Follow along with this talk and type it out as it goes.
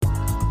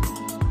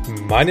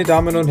Meine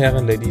Damen und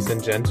Herren, Ladies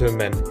and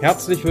Gentlemen,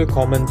 herzlich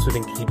willkommen zu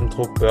den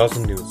Kriebendruck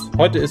Börsen News.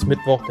 Heute ist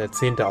Mittwoch, der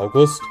 10.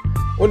 August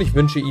und ich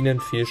wünsche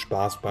Ihnen viel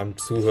Spaß beim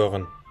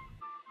Zuhören.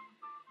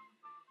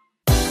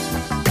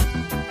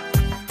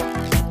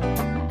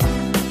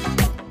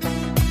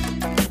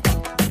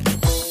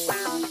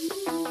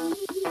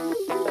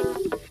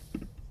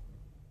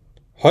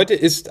 Heute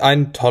ist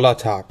ein toller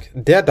Tag.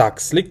 Der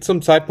DAX liegt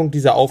zum Zeitpunkt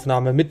dieser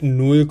Aufnahme mit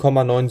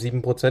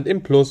 0,97%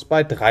 im Plus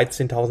bei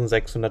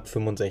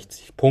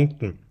 13.665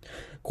 Punkten.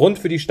 Grund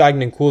für die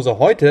steigenden Kurse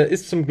heute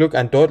ist zum Glück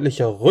ein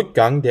deutlicher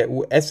Rückgang der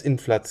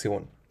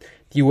US-Inflation.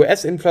 Die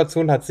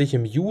US-Inflation hat sich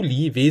im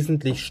Juli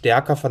wesentlich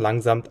stärker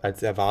verlangsamt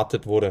als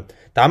erwartet wurde.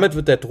 Damit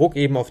wird der Druck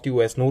eben auf die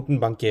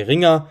US-Notenbank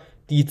geringer,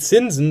 die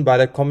Zinsen bei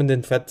der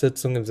kommenden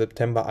Fed-Sitzung im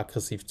September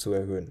aggressiv zu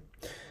erhöhen.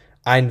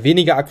 Ein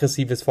weniger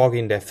aggressives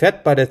Vorgehen der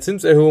Fed bei der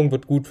Zinserhöhung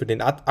wird gut für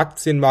den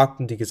Aktienmarkt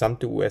und die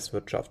gesamte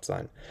US-Wirtschaft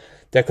sein.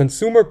 Der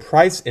Consumer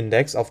Price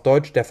Index, auf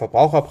Deutsch der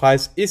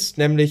Verbraucherpreis, ist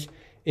nämlich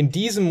in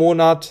diesem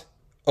Monat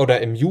oder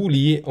im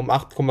Juli um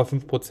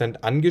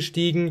 8,5%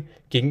 angestiegen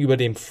gegenüber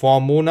dem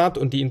Vormonat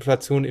und die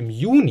Inflation im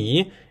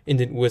Juni in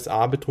den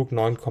USA betrug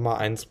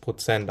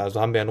 9,1%.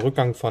 Also haben wir einen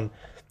Rückgang von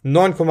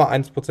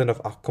 9,1%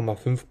 auf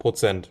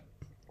 8,5%.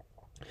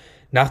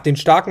 Nach den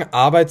starken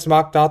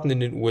Arbeitsmarktdaten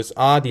in den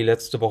USA, die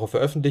letzte Woche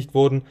veröffentlicht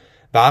wurden,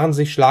 waren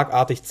sich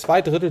schlagartig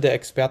 2/3 der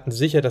Experten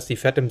sicher, dass die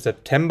Fed im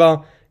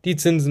September die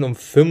Zinsen um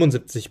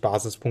 75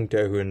 Basispunkte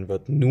erhöhen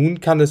wird.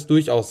 Nun kann es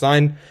durchaus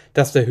sein,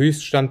 dass der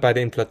Höchststand bei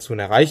der Inflation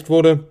erreicht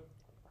wurde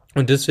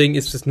und deswegen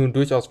ist es nun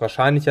durchaus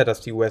wahrscheinlicher,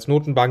 dass die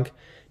US-Notenbank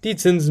die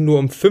Zinsen nur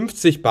um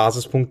 50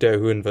 Basispunkte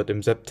erhöhen wird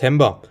im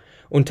September.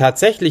 Und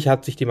tatsächlich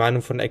hat sich die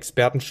Meinung von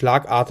Experten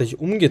schlagartig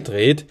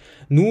umgedreht.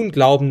 Nun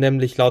glauben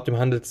nämlich laut dem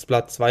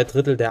Handelsblatt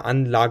 2/3 der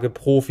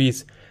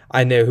Anlageprofis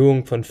eine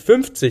Erhöhung von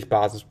 50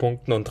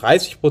 Basispunkten und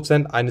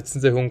 30% eine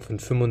Zinserhöhung von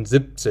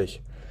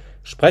 75.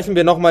 Sprechen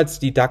wir nochmals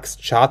die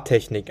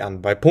DAX-Charttechnik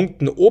an. Bei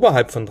Punkten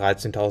oberhalb von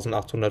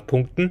 13.800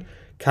 Punkten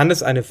kann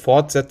es eine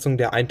Fortsetzung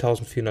der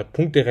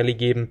 1.400-Punkte-Rallye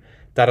geben,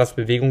 da das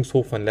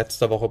Bewegungshoch von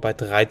letzter Woche bei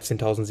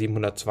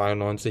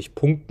 13.792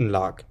 Punkten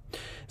lag.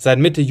 Seit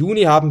Mitte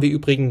Juni haben wir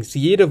übrigens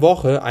jede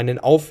Woche einen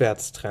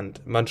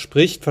Aufwärtstrend. Man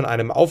spricht von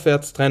einem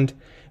Aufwärtstrend,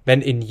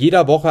 wenn in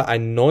jeder Woche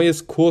ein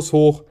neues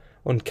Kurshoch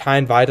und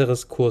kein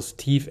weiteres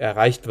Kurstief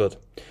erreicht wird.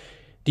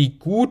 Die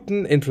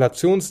guten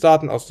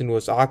Inflationsdaten aus den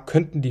USA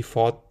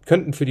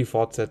könnten für die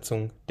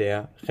Fortsetzung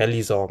der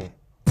Rallye sorgen.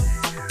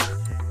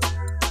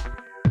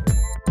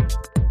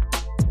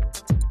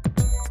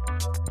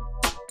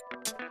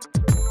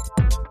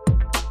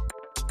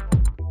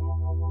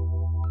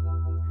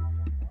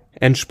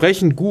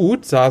 Entsprechend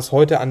gut sah es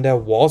heute an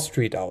der Wall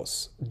Street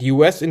aus. Die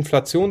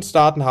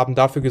US-Inflationsdaten haben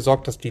dafür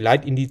gesorgt, dass die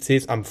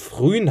Leitindizes am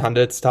frühen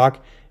Handelstag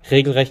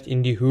regelrecht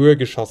in die Höhe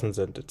geschossen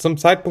sind. Zum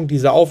Zeitpunkt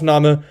dieser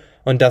Aufnahme,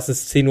 und das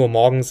ist 10 Uhr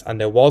morgens an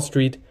der Wall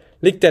Street,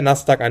 liegt der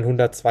Nasdaq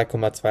 100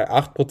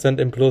 2,28%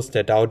 im Plus,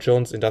 der Dow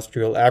Jones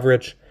Industrial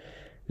Average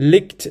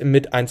liegt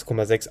mit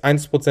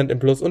 1,61% im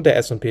Plus und der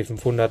S&P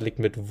 500 liegt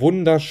mit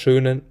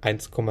wunderschönen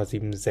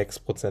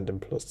 1,76%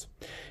 im Plus.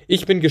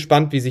 Ich bin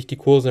gespannt, wie sich die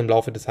Kurse im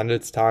Laufe des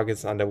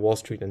Handelstages an der Wall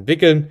Street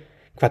entwickeln.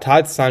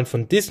 Quartalszahlen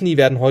von Disney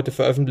werden heute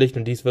veröffentlicht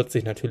und dies wird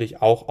sich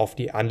natürlich auch auf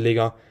die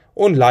Anleger-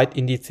 und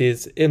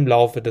Leitindizes im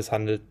Laufe des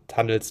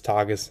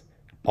Handelstages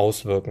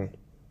auswirken.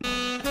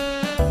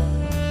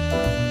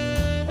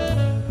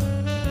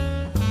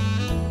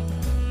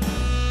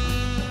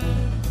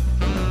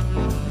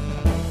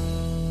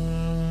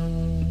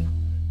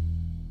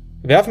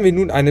 Werfen wir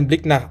nun einen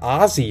Blick nach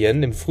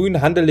Asien. Im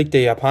frühen Handel liegt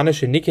der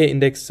japanische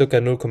Nikkei-Index ca.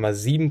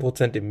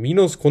 0,7% im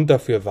Minus. Grund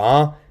dafür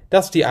war,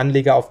 dass die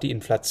Anleger auf die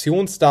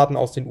Inflationsdaten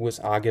aus den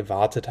USA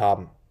gewartet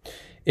haben.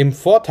 Im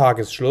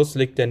Vortagesschluss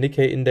liegt der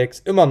Nikkei-Index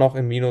immer noch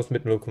im Minus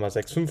mit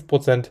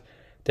 0,65%.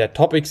 Der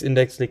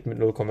Topix-Index liegt mit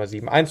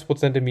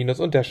 0,71% im Minus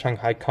und der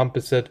Shanghai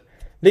Composite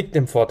liegt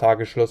im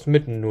Vortagesschluss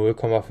mit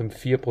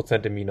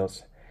 0,54% im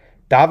Minus.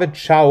 David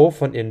Chao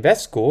von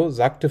Invesco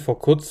sagte vor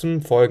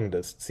kurzem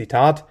Folgendes,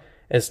 Zitat: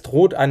 Es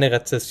droht eine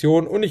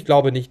Rezession und ich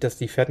glaube nicht, dass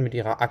die Fed mit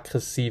ihrer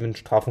aggressiven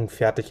Straffung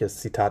fertig ist.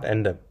 Zitat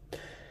Ende.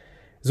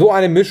 So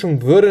eine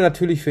Meinung würde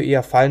natürlich für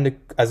eher fallende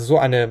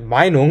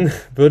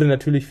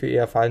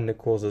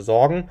Kurse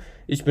sorgen.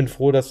 Ich bin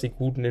froh, dass die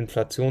guten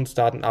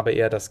Inflationsdaten aber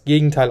eher das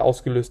Gegenteil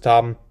ausgelöst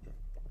haben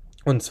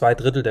und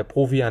 2/3 der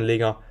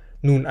Profi-Anleger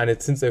nun eine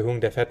Zinserhöhung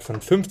der Fed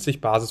von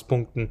 50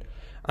 Basispunkten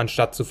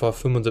anstatt zuvor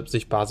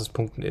 75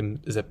 Basispunkten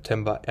im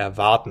September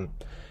erwarten.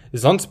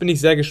 Sonst bin ich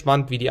sehr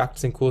gespannt, wie die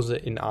Aktienkurse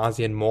in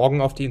Asien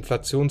morgen auf die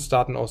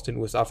Inflationsdaten aus den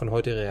USA von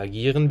heute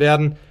reagieren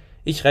werden.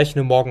 Ich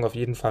rechne morgen auf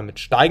jeden Fall mit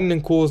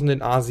steigenden Kursen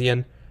in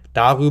Asien.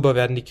 Darüber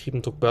werden die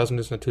Kriebendruck Börsen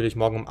News natürlich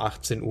morgen um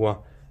 18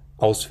 Uhr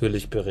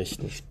ausführlich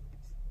berichten.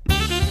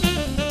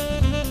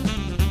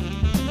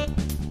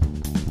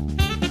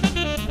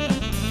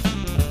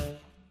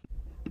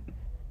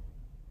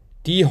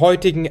 Die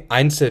heutigen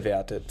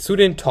Einzelwerte. Zu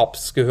den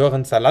Tops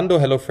gehören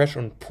Zalando, HelloFresh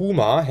und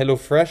Puma.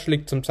 HelloFresh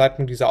liegt zum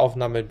Zeitpunkt dieser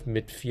Aufnahme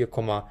mit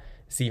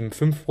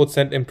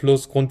 4,75% im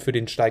Plus. Grund für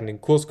den steigenden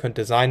Kurs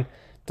könnte sein,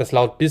 dass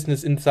laut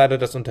Business Insider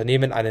das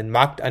Unternehmen einen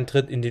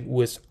Markteintritt in den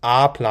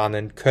USA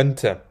planen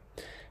könnte.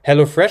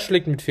 HelloFresh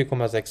liegt mit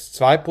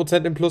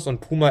 4,62% im Plus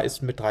und Puma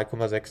ist mit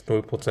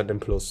 3,60% im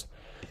Plus.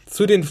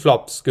 Zu den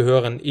Flops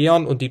gehören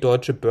E.ON und die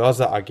Deutsche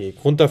Börse AG.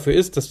 Grund dafür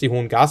ist, dass die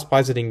hohen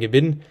Gaspreise den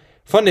Gewinn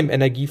von dem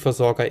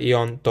Energieversorger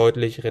E.ON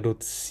deutlich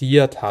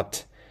reduziert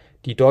hat.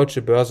 Die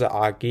Deutsche Börse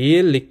AG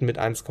liegt mit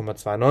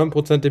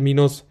 1,29% im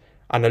Minus.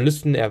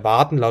 Analysten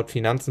erwarten laut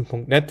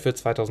Finanzen.net für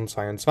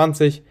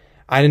 2022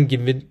 einen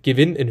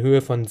Gewinn in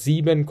Höhe von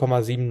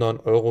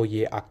 7,79 Euro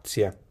je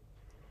Aktie.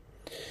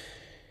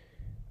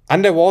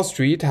 An der Wall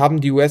Street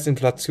haben die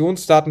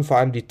US-Inflationsdaten vor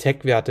allem die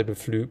Tech-Werte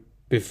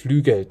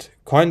beflügelt.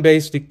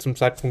 Coinbase liegt zum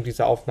Zeitpunkt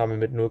dieser Aufnahme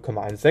mit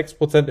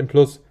 0,16% im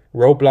Plus.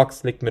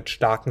 Roblox liegt mit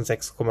starken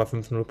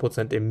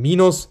 6,50% im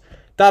Minus,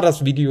 da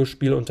das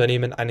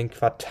Videospielunternehmen einen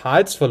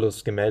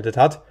Quartalsverlust gemeldet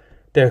hat,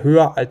 der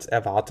höher als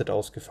erwartet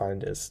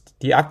ausgefallen ist.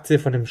 Die Aktie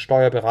von dem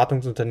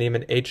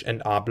Steuerberatungsunternehmen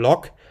H&R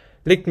Block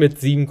liegt mit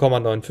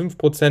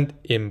 7,95%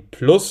 im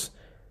Plus.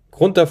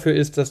 Grund dafür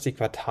ist, dass die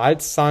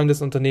Quartalszahlen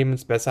des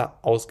Unternehmens besser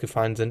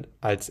ausgefallen sind,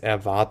 als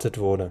erwartet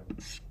wurde.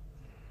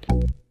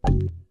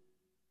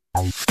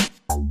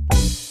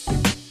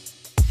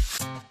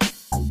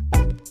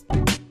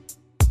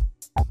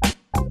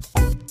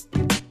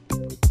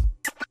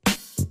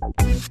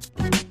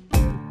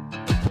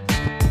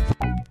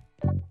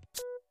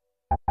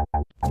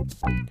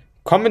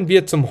 Kommen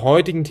wir zum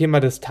heutigen Thema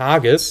des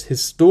Tages.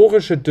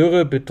 Historische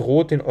Dürre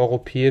bedroht den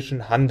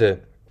europäischen Handel.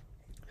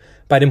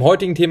 Bei dem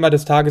heutigen Thema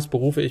des Tages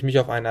berufe ich mich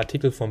auf einen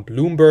Artikel von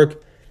Bloomberg,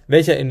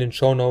 welcher in den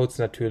Shownotes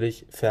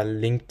natürlich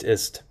verlinkt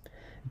ist.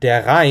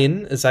 Der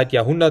Rhein, seit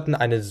Jahrhunderten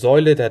eine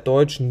Säule der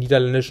deutschen,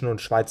 niederländischen und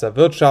Schweizer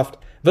Wirtschaft,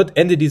 wird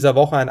Ende dieser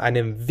Woche an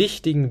einem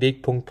wichtigen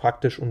Wegpunkt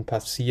praktisch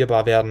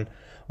unpassierbar werden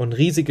und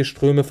riesige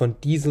Ströme von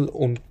Diesel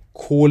und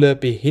Kohle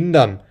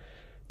behindern.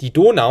 Die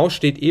Donau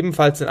steht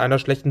ebenfalls in einer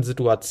schlechten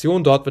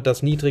Situation. Dort wird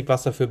das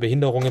Niedrigwasser für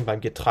Behinderungen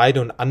beim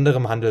Getreide und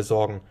anderem Handel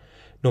sorgen.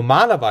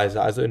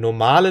 Normalerweise, also in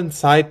normalen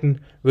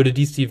Zeiten, würde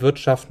dies die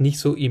Wirtschaft nicht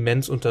so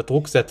immens unter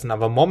Druck setzen.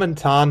 Aber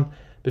momentan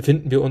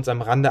befinden wir uns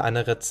am Rande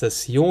einer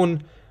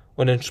Rezession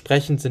und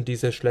entsprechend sind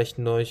diese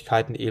schlechten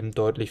Neuigkeiten eben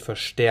deutlich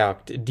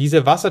verstärkt.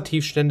 Diese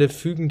Wassertiefstände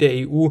fügen der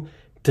EU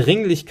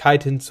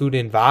Dringlichkeit hinzu,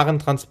 den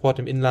Warentransport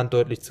im Inland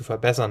deutlich zu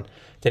verbessern.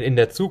 Denn in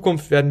der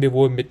Zukunft werden wir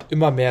wohl mit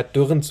immer mehr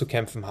Dürren zu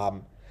kämpfen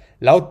haben.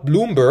 Laut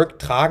Bloomberg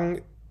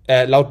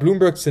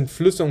sind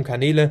Flüsse und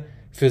Kanäle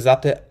für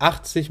satte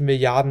 80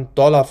 Milliarden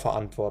Dollar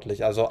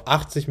verantwortlich. Also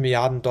 80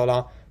 Milliarden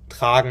Dollar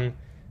tragen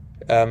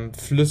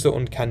Flüsse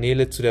und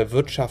Kanäle zu der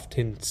Wirtschaft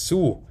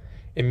hinzu.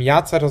 Im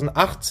Jahr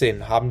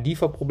 2018 haben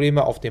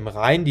Lieferprobleme auf dem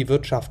Rhein die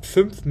Wirtschaft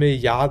 5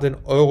 Milliarden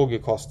Euro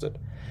gekostet.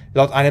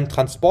 Laut einem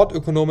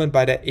Transportökonomen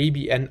bei der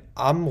ABN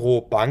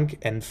AMRO Bank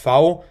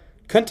NV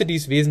könnte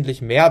dies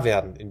wesentlich mehr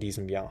werden in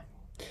diesem Jahr.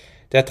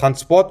 Der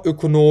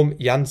Transportökonom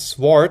Jan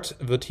Swart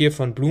wird hier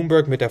von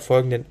Bloomberg mit der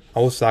folgenden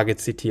Aussage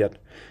zitiert.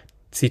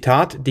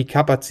 Zitat: Die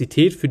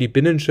Kapazität für die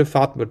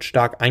Binnenschifffahrt wird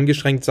stark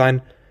eingeschränkt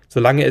sein,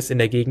 solange es in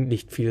der Gegend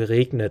nicht viel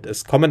regnet.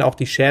 Es kommen auch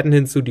die Schäden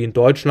hinzu, die in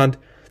Deutschland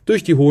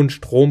durch die hohen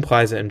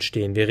Strompreise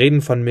entstehen. Wir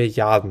reden von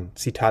Milliarden.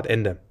 Zitat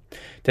Ende.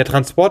 Der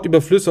Transport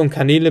über Flüsse und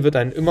Kanäle wird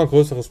ein immer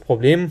größeres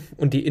Problem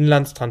und die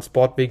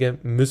Inlandstransportwege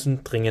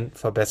müssen dringend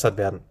verbessert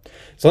werden.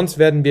 Sonst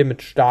werden wir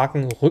mit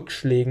starken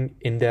Rückschlägen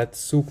in der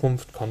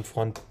Zukunft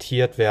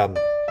konfrontiert werden.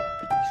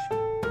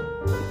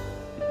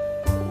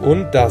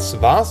 Und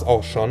das war's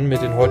auch schon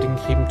mit den heutigen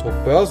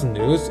Kriebendruck Börsen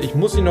News. Ich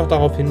muss Sie noch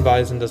darauf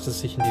hinweisen, dass es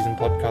sich in diesem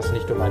Podcast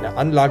nicht um eine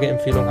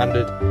Anlageempfehlung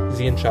handelt.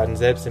 Sie entscheiden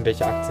selbst, in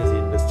welche Aktien Sie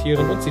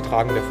investieren und Sie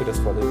tragen dafür das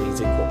volle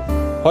Risiko.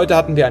 Heute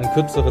hatten wir ein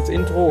kürzeres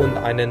Intro und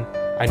einen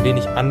ein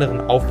wenig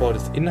anderen Aufbau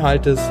des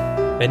Inhaltes.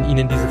 Wenn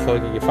Ihnen diese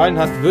Folge gefallen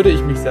hat, würde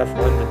ich mich sehr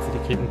freuen, wenn Sie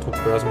die Kriebendruck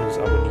Börsen News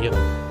abonnieren.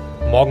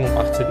 Morgen um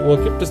 18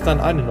 Uhr gibt es dann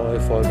eine neue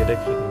Folge der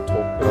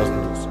Kriebendruck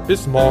Börsen News.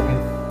 Bis morgen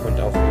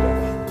und auf Wiedersehen.